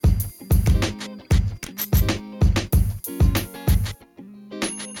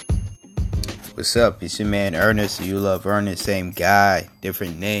What's up? It's your man Ernest. You love Ernest, same guy,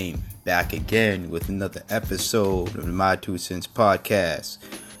 different name. Back again with another episode of the My Two Cents podcast.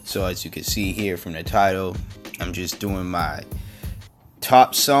 So as you can see here from the title, I'm just doing my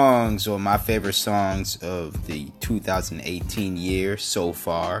top songs or my favorite songs of the 2018 year so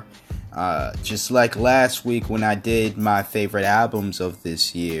far. Just like last week when I did my favorite albums of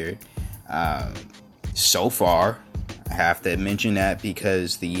this year, so far. I have to mention that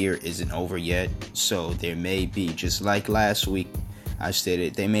because the year isn't over yet, so there may be, just like last week I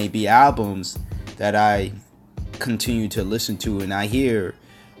stated, there may be albums that I continue to listen to and I hear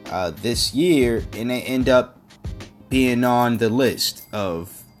this year, and they end up being on the list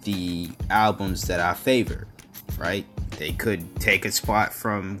of the albums that I favor, right? They could take a spot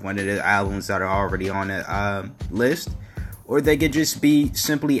from one of the albums that are already on the list, or they could just be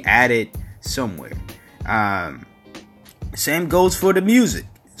simply added somewhere. Same goes for the music.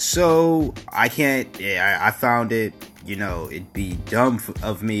 So I found it, it'd be dumb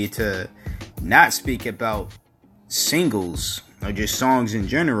of me to not speak about singles or just songs in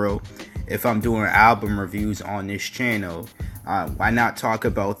general if I'm doing album reviews on this channel. Why not talk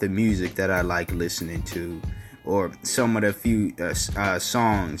about the music that I like listening to, or some of the few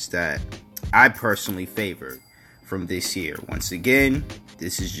songs that I personally favored from this year. Once again,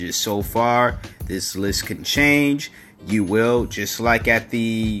 this is just so far. This list can change. You will, just like for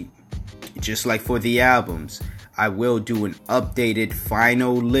the albums, I will do an updated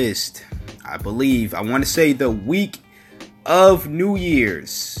final list. I want to say the week of New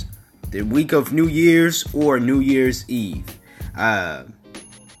Year's. The week of New Year's or New Year's Eve.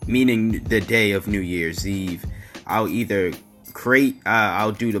 Meaning the day of New Year's Eve. I'll either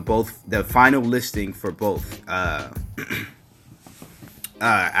I'll do the final listing for both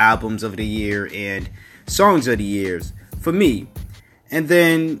albums of the year and songs of the years for me, and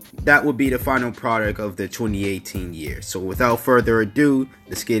then that will be the final product of the 2018 year. So without further ado,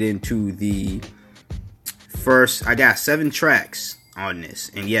 let's get into the first. I got 7 tracks on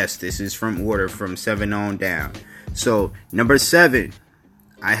this, and yes, this is from order from 7 on down. So number 7,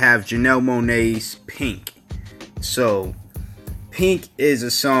 I have Janelle Monáe's Pink. So Pink is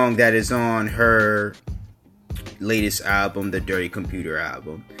a song that is on her latest album, the Dirty Computer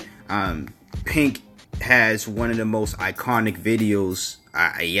album. Pink has one of the most iconic videos.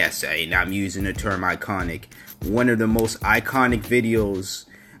 I'm using the term iconic. One of the most iconic videos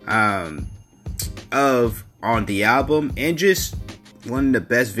on the album, and just one of the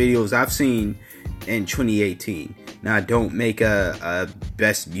best videos I've seen in 2018. Now, I don't make a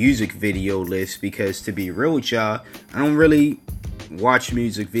best music video list because, to be real with y'all, I don't really watch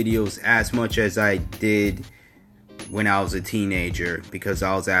music videos as much as I did when I was a teenager, because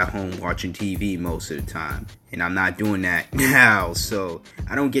I was at home watching TV most of the time, and I'm not doing that now, so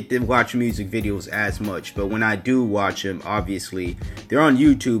I don't get to watch music videos as much. But when I do watch them, obviously they're on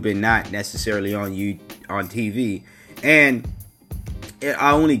YouTube and not necessarily on TV, and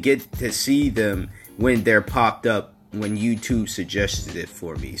I only get to see them when they're popped up when YouTube suggested it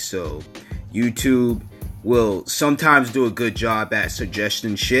for me. So YouTube will sometimes do a good job at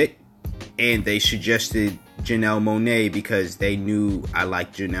suggesting shit, and they suggested Janelle Monáe because they knew I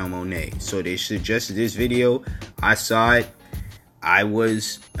liked Janelle Monáe. So they suggested this video. I saw it. I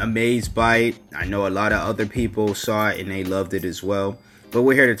was amazed by it. I know a lot of other people saw it and they loved it as well. But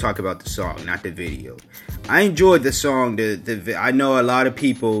we're here to talk about the song, not the video. I enjoyed the song. I know a lot of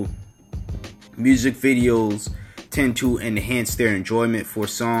people, music videos tend to enhance their enjoyment for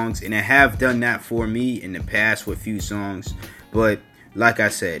songs, and I have done that for me in the past with few songs. But like I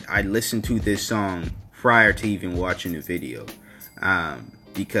said, I listened to this song prior to even watching the video,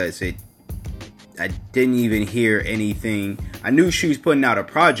 because I didn't even hear anything. I knew she was putting out a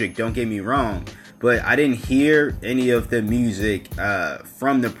project, don't get me wrong, but I didn't hear any of the music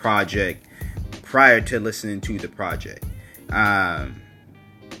from the project prior to listening to the project.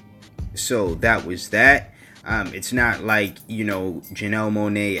 So that was that. It's not like, Janelle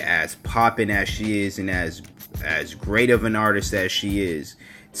Monáe, as poppin' as she is and as great of an artist as she is,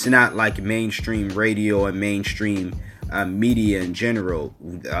 it's not like mainstream radio and mainstream media in general.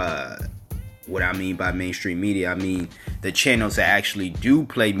 What I mean by mainstream media, I mean the channels that actually do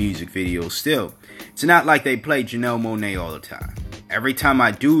play music videos still. It's not like they play Janelle Monáe all the time. Every time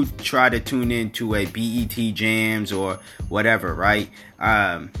I do try to tune into a BET Jams or whatever, right?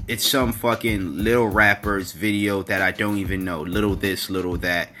 It's some fucking little rapper's video that I don't even know. Little this, little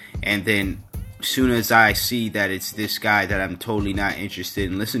that. And then as soon as I see that it's this guy that I'm totally not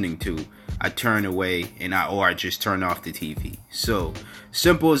interested in listening to, I turn away or I just turn off the TV. So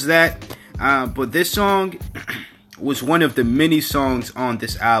simple as that. But this song was one of the many songs on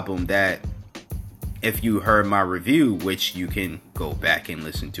this album that if you heard my review, which you can go back and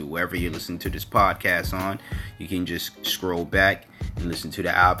listen to wherever you listen to this podcast on, you can just scroll back and listen to the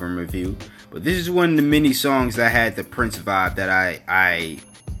album review. But this is one of the many songs that had the Prince vibe that I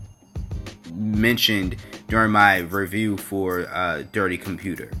mentioned during my review for Dirty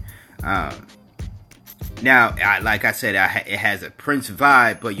Computer. Now, like I said, it has a Prince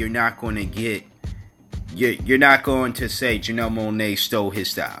vibe, but you're not going to get, you're not going to say Janelle Monáe stole his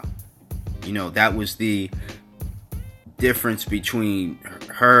style. You know, that was the difference between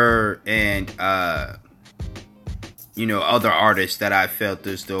her and, you know, other artists that I felt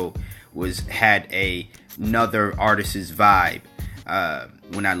as though had another artist's vibe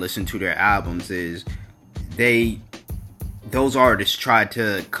when I listened to their albums. Is those artists tried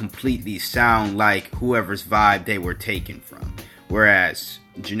to completely sound like whoever's vibe they were taken from. Whereas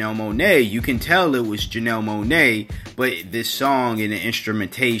Janelle Monáe, you can tell it was Janelle Monáe, but this song and the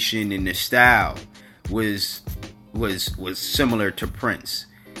instrumentation and the style was similar to Prince.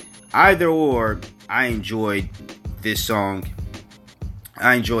 Either or, I enjoyed this song.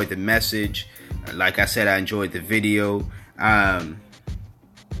 I enjoyed the message. Like I said, I enjoyed the video.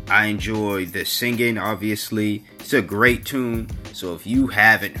 I enjoyed the singing, obviously. It's a great tune. So if you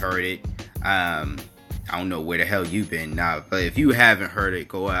haven't heard it, I don't know where the hell you've been now, but if you haven't heard it,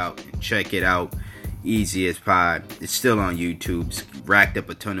 go out and check it out. Easy as pie. It's still on YouTube. It's racked up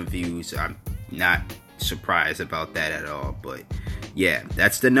a ton of views. I'm not surprised about that at all. But yeah,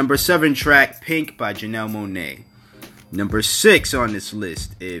 that's the number 7 track, Pink by Janelle Monáe. Number 6 on this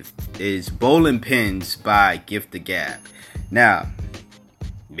list is Bowling Pins by Gift the Gab. Now,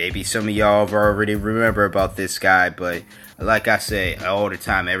 maybe some of y'all have already remember about this guy, but like I say all the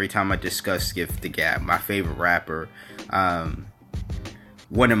time, every time I discuss Gift the Gab, my favorite rapper,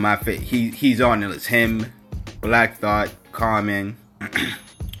 one of my he's on the list. Him, Black Thought, Common,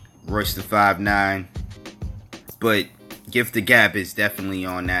 Royce the 5'9", but Gift the Gab is definitely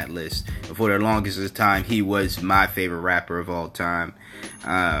on that list. For the longest time, he was my favorite rapper of all time.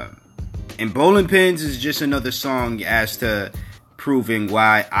 And Bowling Pins is just another song as to proving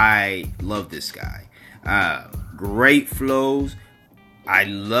why I love this guy. Great flows. I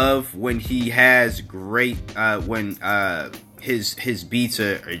love when he has great when his beats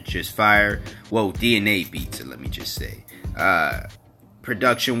are just fire. Well, DNA beats, let me just say.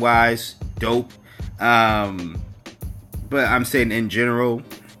 Production wise, dope. But I'm saying in general,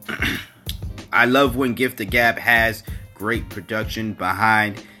 I love when Gift the Gab has great production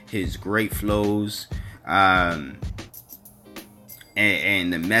behind his great flows. And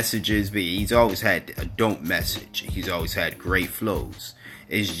the messages, but he's always had a dope message. He's always had great flows.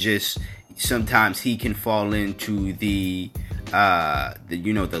 It's just sometimes he can fall into the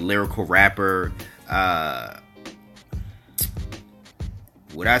lyrical rapper.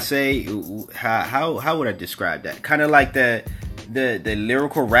 Would I say how would I describe that? Kind of like the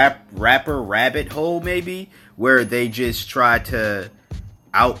lyrical rapper rabbit hole, maybe, where they just try to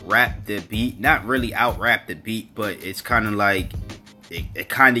out rap the beat. Not really out rap the beat, but it's kind of like it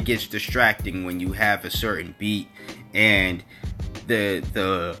kind of gets distracting when you have a certain beat and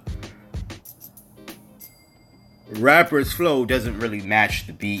the rapper's flow doesn't really match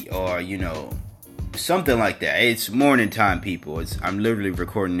the beat, or something like that. It's morning time, people. I'm literally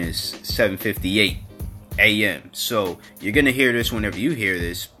recording this 7:58 a.m. So you're gonna hear this whenever you hear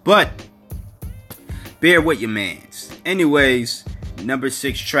this, but bear with your mans. Anyways, number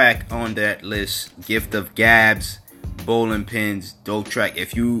 6 track on that list, Gift of Gab's Bowling Pins, dope track.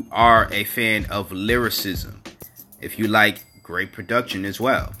 If you are a fan of lyricism, if you like great production as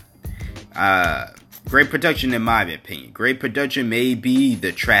well, great production in my opinion. Great production may be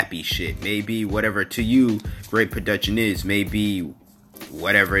the trappy shit, maybe whatever to you great production is, maybe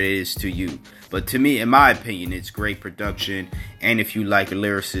whatever it is to you. But to me, in my opinion, it's great production. And if you like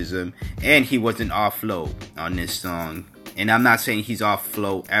lyricism, and he wasn't off flow on this song, and I'm not saying he's off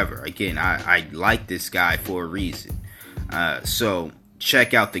flow ever. Again, I like this guy for a reason. So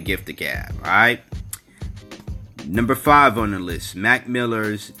check out the Gift of Gab. All right. Number 5 on the list, Mac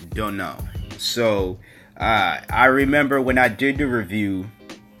Miller's Don't Know. So I remember when I did the review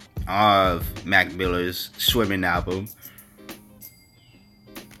of Mac Miller's Swimming album.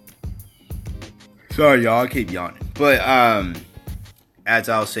 Sorry, y'all, I keep yawning. But as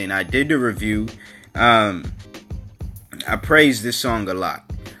I was saying, I did the review. I praised this song a lot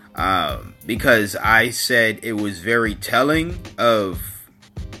because I said it was very telling of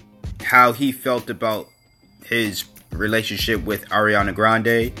how he felt about his relationship with Ariana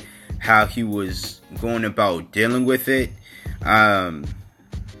Grande, how he was going about dealing with it, and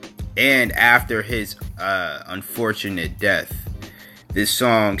after his unfortunate death, this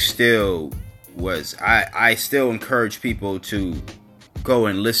song still I still encourage people to go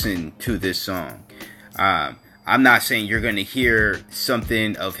and listen to this song. I'm not saying you're going to hear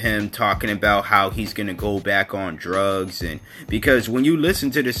something of him talking about how he's going to go back on drugs, and because when you listen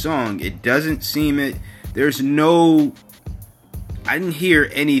to the song, it doesn't seem it. There's no. I didn't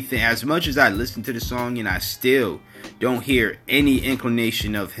hear anything as much as I listened to the song, and I still don't hear any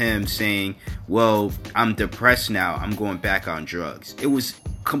inclination of him saying, well, I'm depressed now, I'm going back on drugs. It was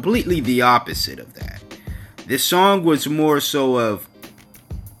completely the opposite of that. This song was more so of,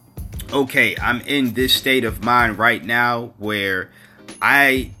 okay, I'm in this state of mind right now where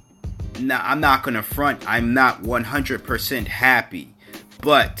I'm not going to front, I'm not 100% happy,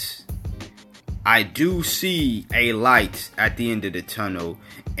 but I do see a light at the end of the tunnel,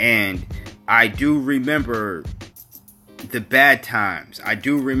 and I do remember the bad times. I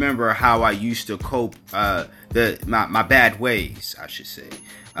do remember how I used to cope, my bad ways, I should say,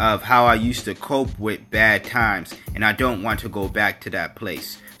 of how I used to cope with bad times, and I don't want to go back to that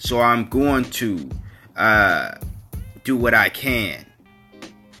place. So I'm going to do what I can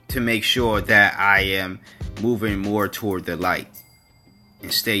to make sure that I am moving more toward the light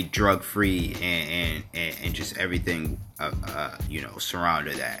and stay drug free and just everything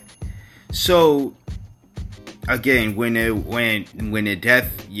surrounded that. So again, when the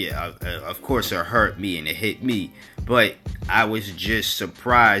death, of course it hurt me and it hit me, but I was just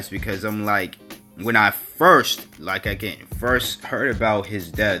surprised because I'm like, when I first heard about his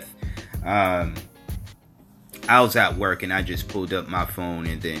death, I was at work and I just pulled up my phone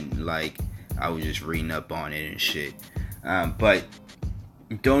and then I was just reading up on it and shit. But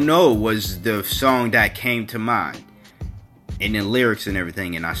Don't Know was the song that came to mind, and the lyrics and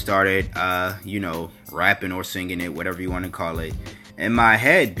everything, and I started rapping or singing it, whatever you want to call it, in my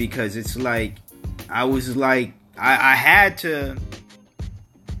head, because it's like I was like I had to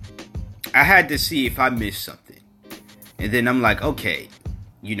see if I missed something. And then I'm like, okay,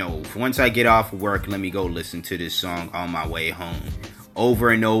 once I get off of work, let me go listen to this song on my way home over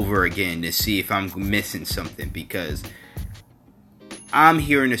and over again to see if I'm missing something, because I'm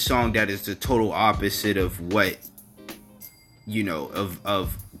hearing a song that is the total opposite of what,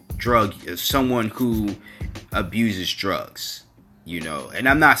 of someone who abuses drugs, and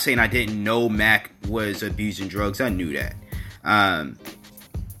I'm not saying I didn't know Mac was abusing drugs. I knew that.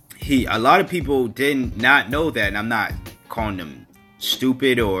 A lot of people did not know that, and I'm not calling them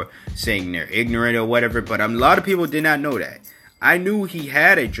stupid or saying they're ignorant or whatever, but a lot of people did not know that. I knew he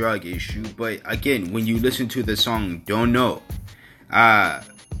had a drug issue, but again, when you listen to the song Don't Know,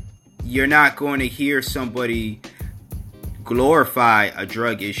 you're not going to hear somebody glorify a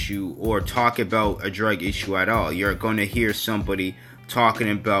drug issue or talk about a drug issue at all. You're going to hear somebody talking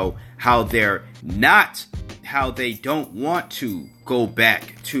about how they don't want to go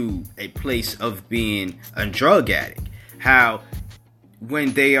back to a place of being a drug addict. How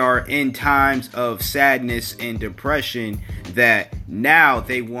when they are in times of sadness and depression, that now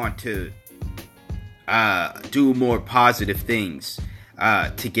they want to do more positive things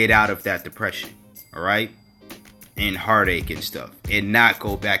to get out of that depression, all right, and heartache and stuff, and not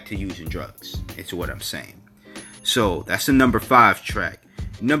go back to using drugs. It's what I'm saying. So that's the number 5 track.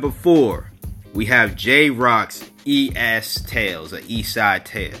 Number 4, we have Jay Rock's ES Tales, or East Side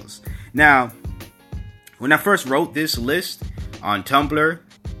Tales. Now, when I first wrote this list on Tumblr,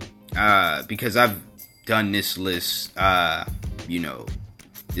 because I've done this list,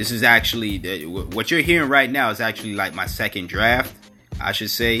 this is actually, what you're hearing right now is actually like my second draft, I should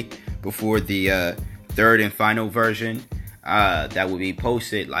say, before the third and final version that will be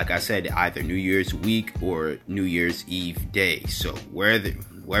posted, like I said, either New Year's week or New Year's Eve day. So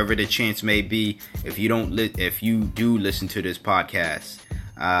wherever the chance may be, if you do listen to this podcast,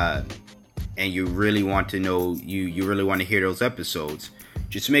 and you really want to know, you really want to hear those episodes,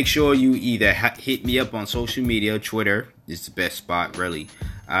 just make sure you either hit me up on social media. Twitter is the best spot, really,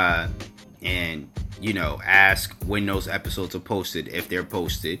 and ask when those episodes are posted, if they're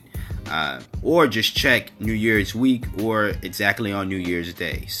posted, or just check New Year's week or exactly on New Year's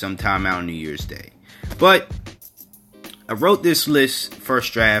Day, sometime out on New Year's Day. But I wrote this list,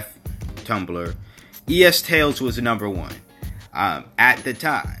 first draft, Tumblr. ES Tales was the number 1 at the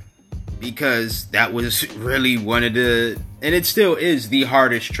time, because that was really one of the, and it still is the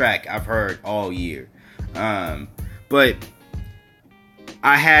hardest track I've heard all year. But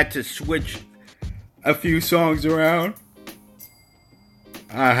I had to switch a few songs around.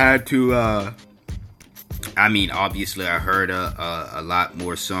 I had to, obviously I heard a lot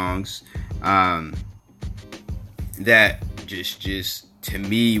more songs, that just to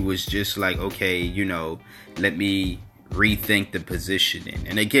me was just like, okay, let me rethink the positioning.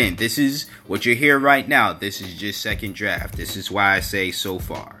 And again, this is what you hear right now. This is just second draft. This is why I say so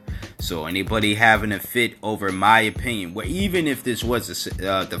far. So anybody having a fit over my opinion, well, even if this was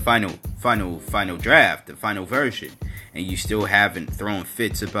the final draft, the final version, and you still haven't thrown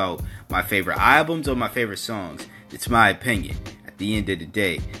fits about my favorite albums or my favorite songs, it's my opinion. At the end of the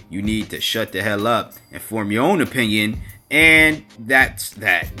day, you need to shut the hell up and form your own opinion, and that's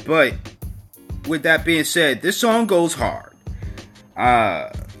that. But with that being said, this song goes hard.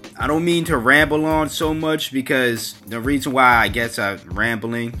 I don't mean to ramble on so much, because the reason why I guess I'm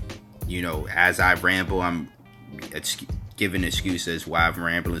rambling, as I ramble, I'm giving excuses why I'm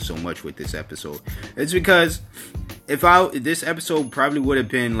rambling so much with this episode. It's because this episode probably would have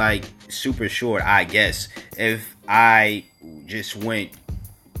been like super short, I guess, if I just went,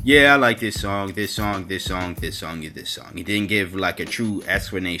 yeah, I like this song, this song, this song, this song, and this song. It didn't give like a true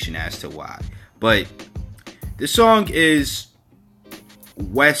explanation as to why. But this song is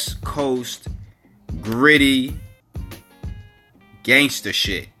West Coast gritty gangster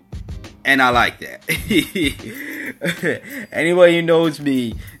shit, and I like that. Anybody who knows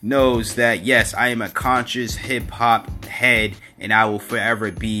me knows that yes, I am a conscious hip hop head, and I will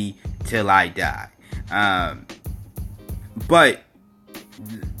forever be till I die. But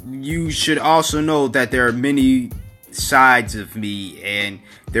you should also know that there are many sides of me, and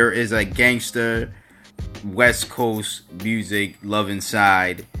there is a gangster West Coast music loving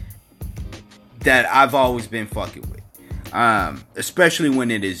side that I've always been fucking with. Especially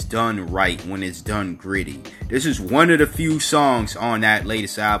when it is done right, when it's done gritty. This is one of the few songs on that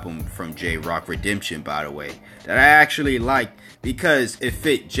latest album from Jay Rock, Redemption, by the way, that I actually liked because it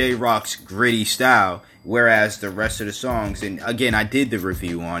fit Jay Rock's gritty style, whereas the rest of the songs, and again, I did the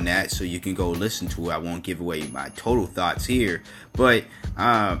review on that, so you can go listen to it. I won't give away my total thoughts here, but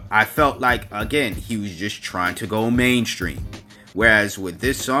I felt like, again, he was just trying to go mainstream. Whereas with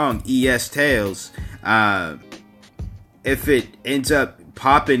this song, E.S. Tales, if it ends up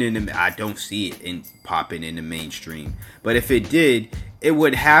popping in the, I don't see it in popping in the mainstream, but if it did, it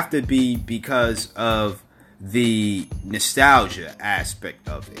would have to be because of the nostalgia aspect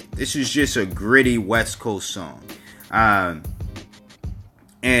of it. This is just a gritty West Coast song, and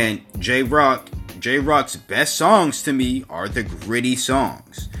Jay Rock's best songs to me are the gritty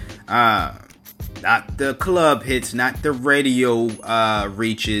songs, not the club hits, not the radio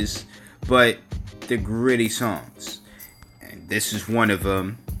reaches, but the gritty songs. This is one of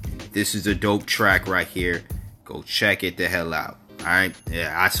them. This is a dope track right here. Go check it the hell out. Alright?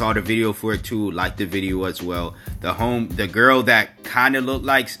 Yeah, I saw the video for it too. Liked the video as well. The girl that kind of looked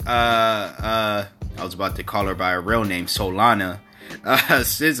like I was about to call her by her real name, Solana.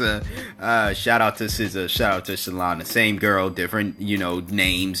 SZA. Shout out to SZA. Shout out to Solana. Same girl, different,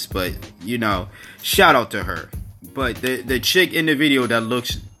 names, but shout out to her. But the chick in the video that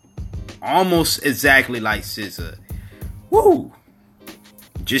looks almost exactly like SZA. Woo!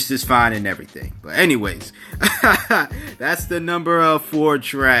 Just as fine and everything. But anyways, that's the number 4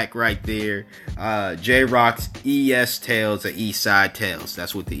 track right there. Jay Rock's E.S. Tales, or East Side Tales.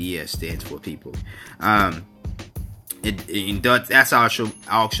 That's what the E.S. stands for, people. That's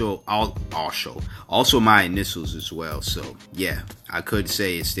also my initials as well. So yeah, I could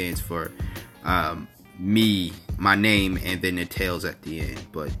say it stands for me, my name, and then the tails at the end,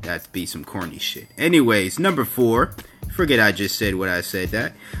 but that'd be some corny shit. Anyways, number 4, forget I just said what I said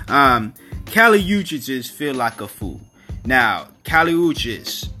that. Kali Uchis Feel Like a Fool. Now, Kali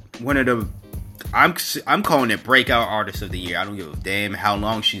Uchis, one of the, I'm calling it breakout artist of the year. I don't give a damn how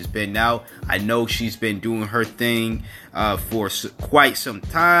long she's been out. I know she's been doing her thing for quite some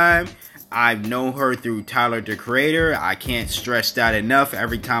time. I've known her through Tyler, the Creator. I can't stress that enough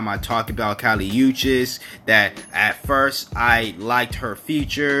every time I talk about Kali Uchis, that at first I liked her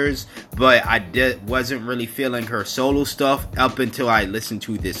features, but I wasn't really feeling her solo stuff up until I listened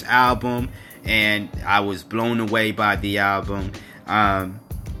to this album, and I was blown away by the album.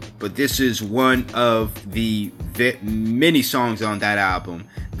 But this is one of the many songs on that album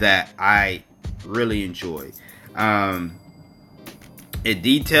that I really enjoy. It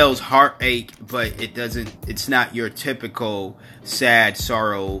details heartache, but it's not your typical sad,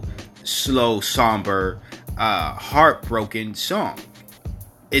 sorrow, slow, somber, heartbroken song.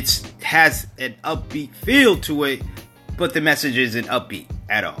 It has an upbeat feel to it, but the message isn't upbeat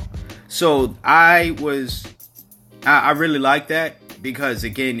at all. So I really like that, because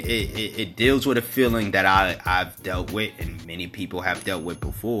again, it deals with a feeling that I've dealt with, and many people have dealt with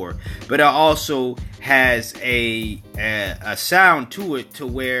before, but it also has a sound to it, to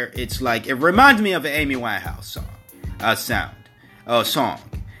where it's like, it reminds me of an Amy Winehouse song,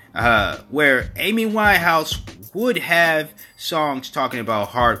 where Amy Winehouse would have songs talking about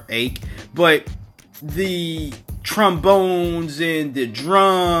heartache, but the trombones and the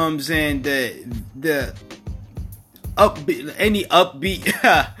drums and the upbeat, any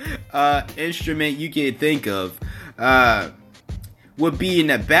upbeat instrument you can think of would be in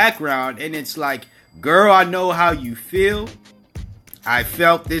the background, and it's like, girl, I know how you feel. I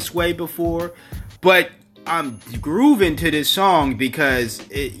felt this way before, but I'm grooving to this song because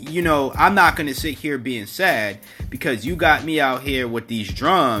I'm not gonna sit here being sad because you got me out here with these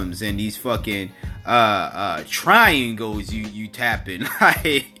drums and these fucking triangles you tapping.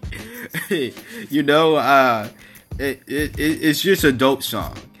 Like, it's just a dope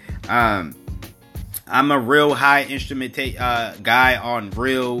song. I'm a real high guy on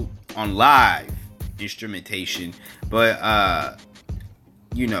live instrumentation, but I'm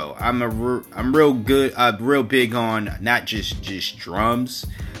real big on not just drums,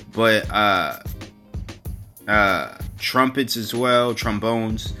 but trumpets as well,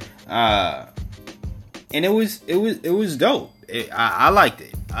 trombones, and it was dope. I liked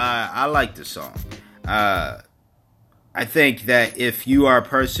it. I liked the song. I think that if you are a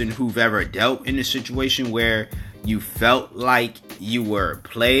person who've ever dealt in a situation where you felt like you were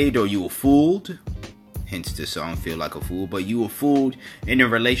played or you were fooled, hence the song Feel Like a Fool, but you were fooled in a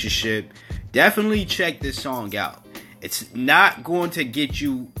relationship, definitely check this song out. It's not going to get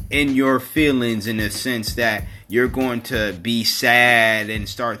you in your feelings in the sense that you're going to be sad and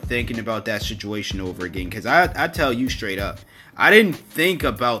start thinking about that situation over again. Because I tell you straight up, I didn't think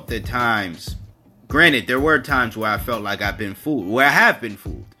about the times. Granted, there were times where I felt like I've been fooled, where I have been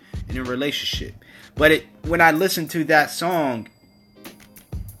fooled in a relationship. But when I listened to that song,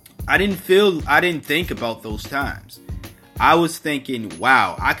 I didn't think about those times. I was thinking,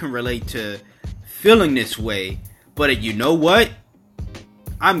 wow, I can relate to feeling this way, but you know what?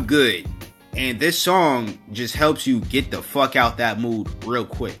 I'm good. And this song just helps you get the fuck out that mood real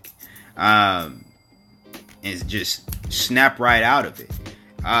quick. And just snap right out of it.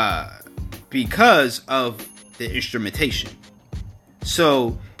 Because of the instrumentation.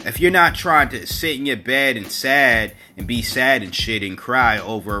 So, if you're not trying to sit in your bed and be sad and shit and cry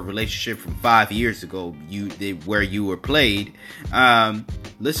over a relationship from 5 years ago where you were played,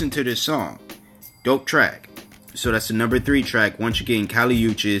 listen to this song. Dope track. So that's the number 3 track. Once again, Kali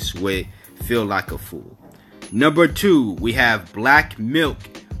Uchis with Feel Like a Fool. Number 2, we have Black Milk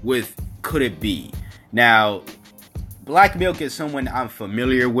with Could It Be. Now, Black Milk is someone I'm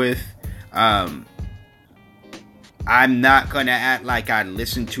familiar with. I'm not gonna act like I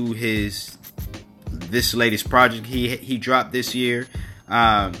listened to this latest project he dropped this year,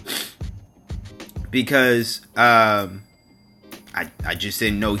 because I just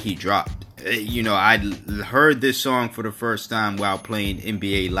didn't know he dropped. I heard this song for the first time while playing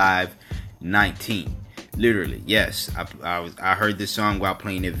NBA Live 19. Literally, yes, I heard this song while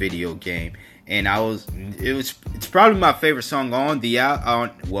playing a video game, and it's probably my favorite song on the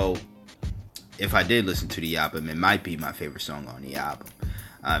album. Well, if I did listen to the album, it might be my favorite song on the album.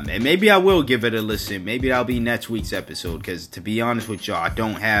 And maybe I will give it a listen. Maybe that'll be next week's episode. Because to be honest with y'all, I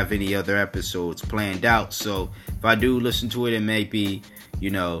don't have any other episodes planned out. So if I do listen to it, it may be,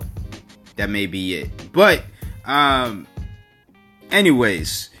 that may be it. But,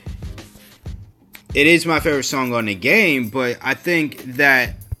 anyways, it is my favorite song on the game. But I think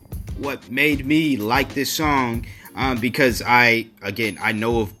that what made me like this song, because I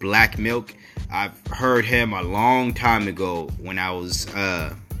know of Black Milk. I've heard him a long time ago when I was,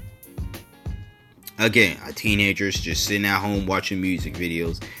 a teenager, just sitting at home watching music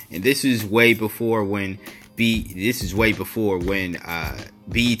videos. And this is way before when BET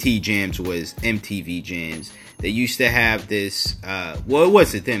Jams was MTV Jams. They used to have this, it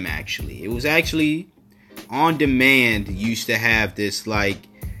wasn't them actually. It was actually On Demand used to have this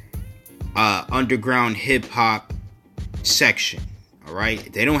underground hip hop section.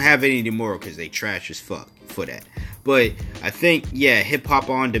 Alright, they don't have it anymore because they trash as fuck for that. But I think, Hip Hop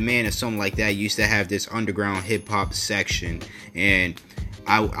On Demand or something like that used to have this underground hip hop section. And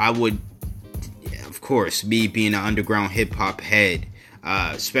I would, of course, me being an underground hip hop head,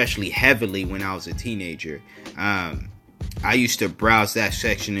 especially heavily when I was a teenager, I used to browse that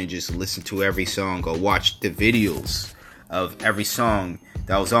section and just listen to every song or watch the videos of every song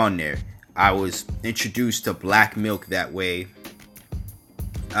that was on there. I was introduced to Black Milk that way.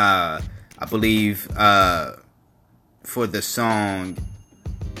 I believe for the song,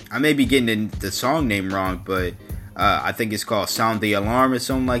 I may be getting the song name wrong, but I think it's called Sound the Alarm or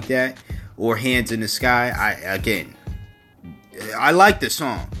something like that, or Hands in the Sky. I like the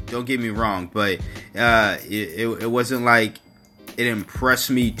song, don't get me wrong, but it wasn't like it impressed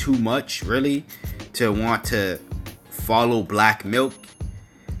me too much, really. to want to follow Black Milk.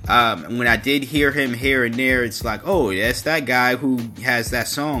 When I did hear him here and there, it's like, oh, that's that guy who has that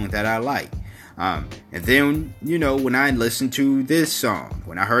song that I like. And then, when I listened to this song,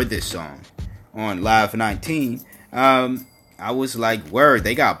 when I heard this song on Live 19, I was like, word,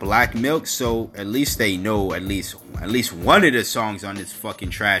 they got Black Milk, so at least they know at least one of the songs on this fucking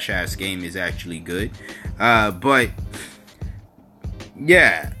trash ass game is actually good. But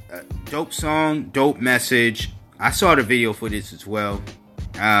yeah, dope song, dope message. I saw the video for this as well.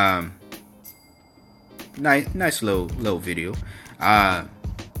 Nice little video.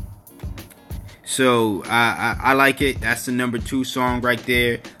 So I like it. That's the number 2 song right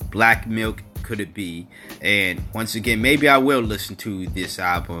there. Black Milk, Could It Be? And once again, maybe I will listen to this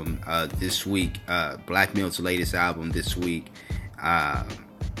album this week. Black Milk's latest album this week.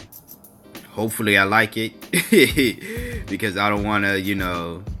 Hopefully I like it. Because I don't want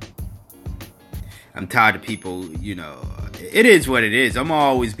to, I'm tired of people, it is what it is. I'm gonna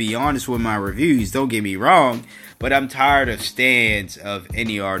always be honest with my reviews, don't get me wrong. But I'm tired of stands of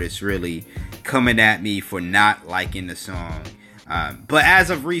any artist really coming at me for not liking the song. But as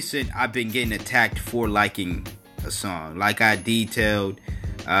of recent, I've been getting attacked for liking a song. Like I detailed,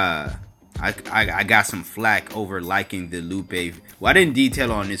 I got some flack over liking the Lupe. Well, I didn't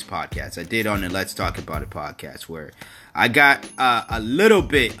detail on this podcast. I did on the Let's Talk About It podcast, where I got a little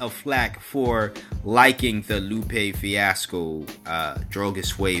bit of flack for liking the Lupe Fiasco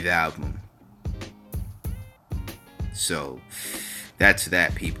Drogas Wave album. So that's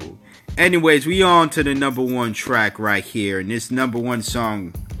that, people. Anyways, we on to the number 1 track right here. And this number 1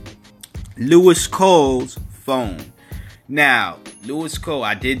 song, Louis Cole's Phone. Now, Louis Cole,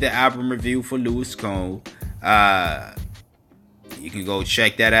 I did the album review for Louis Cole. You can go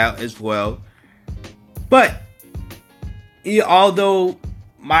check that out as well. But although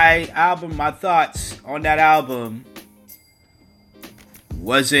my thoughts on that album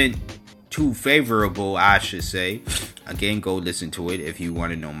wasn't too favorable, I should say. Again, go listen to it if you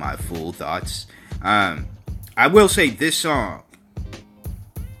want to know my full thoughts. I will say this song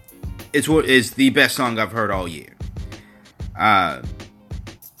is the best song I've heard all year.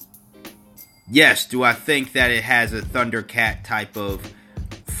 Yes, do I think that it has a Thundercat type of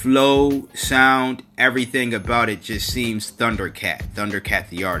flow, sound, everything about it just seems Thundercat. Thundercat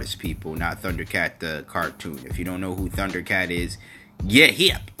the artist, people, not Thundercat the cartoon. If you don't know who Thundercat is, get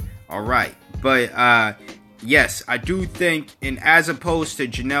hip. Alright, but yes, I do think, and as opposed to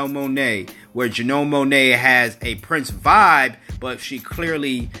Janelle Monáe, where Janelle Monáe has a Prince vibe, but she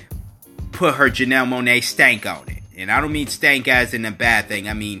clearly put her Janelle Monáe stank on it. And I don't mean stank as in a bad thing,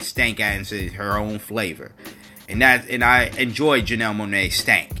 I mean stank as in her own flavor. And I enjoy Janelle Monáe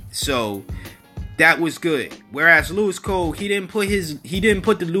stank. So that was good. Whereas Louis Cole, he didn't put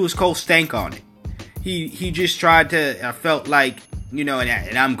the Louis Cole stank on it. He just tried to, I felt like, and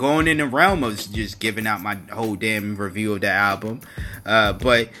I'm going in the realm of just giving out my whole damn review of the album.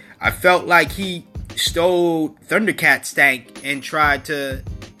 But I felt like he stole Thundercat stank and tried to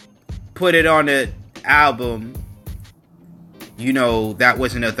put it on the album. That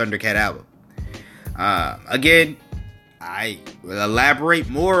wasn't a Thundercat album. Again, I will elaborate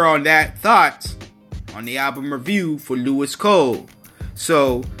more on that thoughts on the album review for Louis Cole.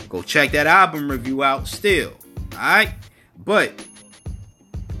 So go check that album review out still. Alright? But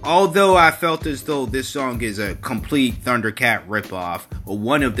although I felt as though this song is a complete Thundercat ripoff, or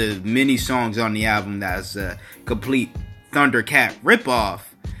one of the many songs on the album that's a complete Thundercat ripoff,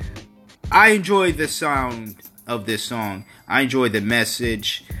 I enjoy the sound of this song. I enjoy the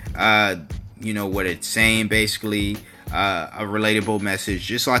message, what it's saying, basically, a relatable message,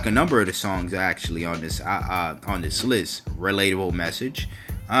 just like a number of the songs actually on this list, relatable message.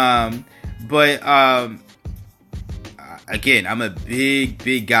 Again, I'm a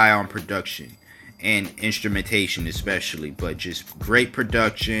big guy on production and instrumentation especially, but just great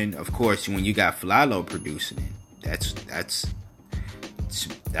production. Of course, when you got Flalo producing it,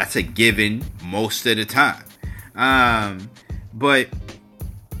 that's a given most of the time. But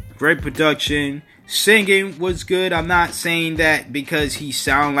great production. Singing was good. I'm not saying that because he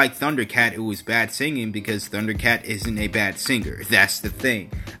sounded like Thundercat it was bad singing, because Thundercat isn't a bad singer. That's the thing.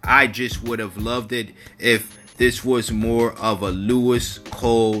 I just would have loved it if this was more of a Louis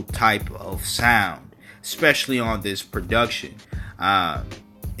Cole type of sound, especially on this production. And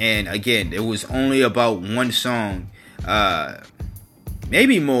again, it was only about one song,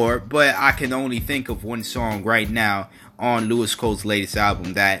 maybe more, but I can only think of one song right now on Louis Cole's latest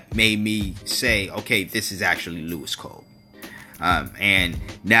album that made me say, okay, this is actually Louis Cole. And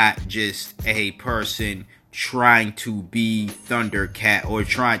not just a person trying to be Thundercat or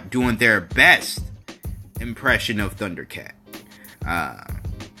doing their best impression of Thundercat.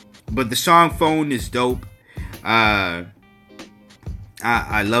 But the song Phone is dope. I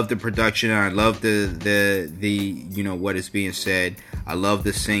love the production. I love the you know what is being said. I love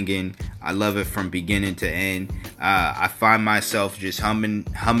the singing. I love it from beginning to end. I find myself just humming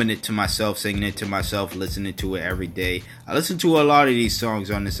it to myself, singing it to myself, listening to it every day. I listen to a lot of these songs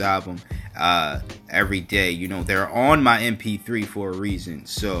on this album every day. You know, they're on my MP3 for a reason.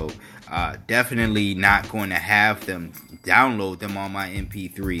 So definitely not going to have them download them on my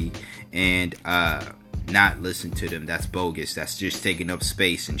MP3 and not listen to them. That's bogus. That's just taking up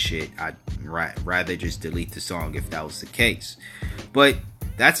space and shit. I'd rather just delete the song if that was the case. But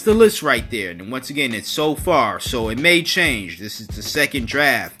that's the list right there. And once again, it's so far, so it may change. This is the second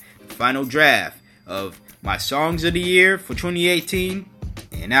draft, the final draft of my songs of the year for 2018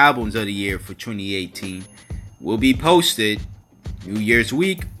 and albums of the year for 2018 will be posted New Year's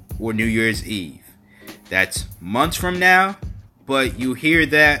week or New Year's Eve. That's months from now, but you hear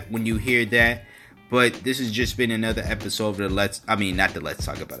that when you hear that. But this has just been another episode of not the Let's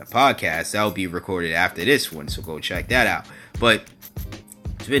Talk About It podcast. That will be recorded after this one, so go check that out. But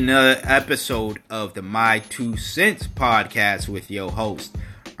it's been another episode of the My 2 Cents podcast with your host,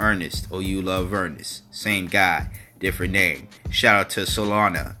 Ernest. Oh, you love Ernest. Same guy, different name. Shout out to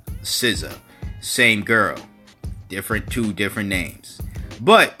Solana, SZA. Same girl. Two different names.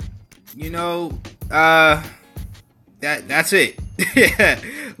 But, you know, that's it.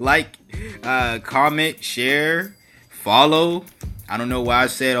 Like, comment, share, follow. I don't know why I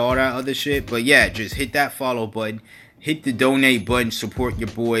said all that other shit, but yeah, just hit that follow button, hit the donate button, support your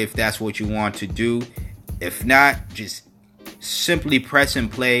boy if that's what you want to do. If not, just simply press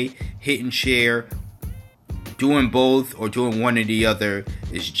and play, hit and share. Doing both or doing one or the other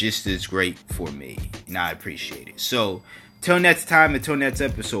is just as great for me, and I appreciate it. So till next time, until next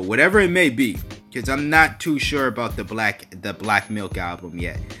episode, whatever it may be, because I'm not too sure about the Black Milk album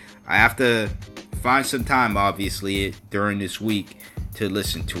yet. I have to find some time, obviously, during this week to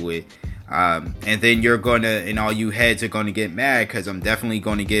listen to it. And then you're gonna, and all you heads are gonna get mad because I'm definitely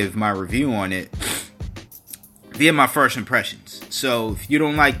gonna give my review on it via my first impressions. So if you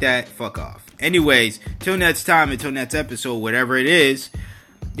don't like that, fuck off. Anyways, till next time, until next episode, whatever it is,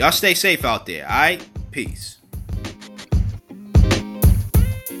 y'all stay safe out there, alright? Peace.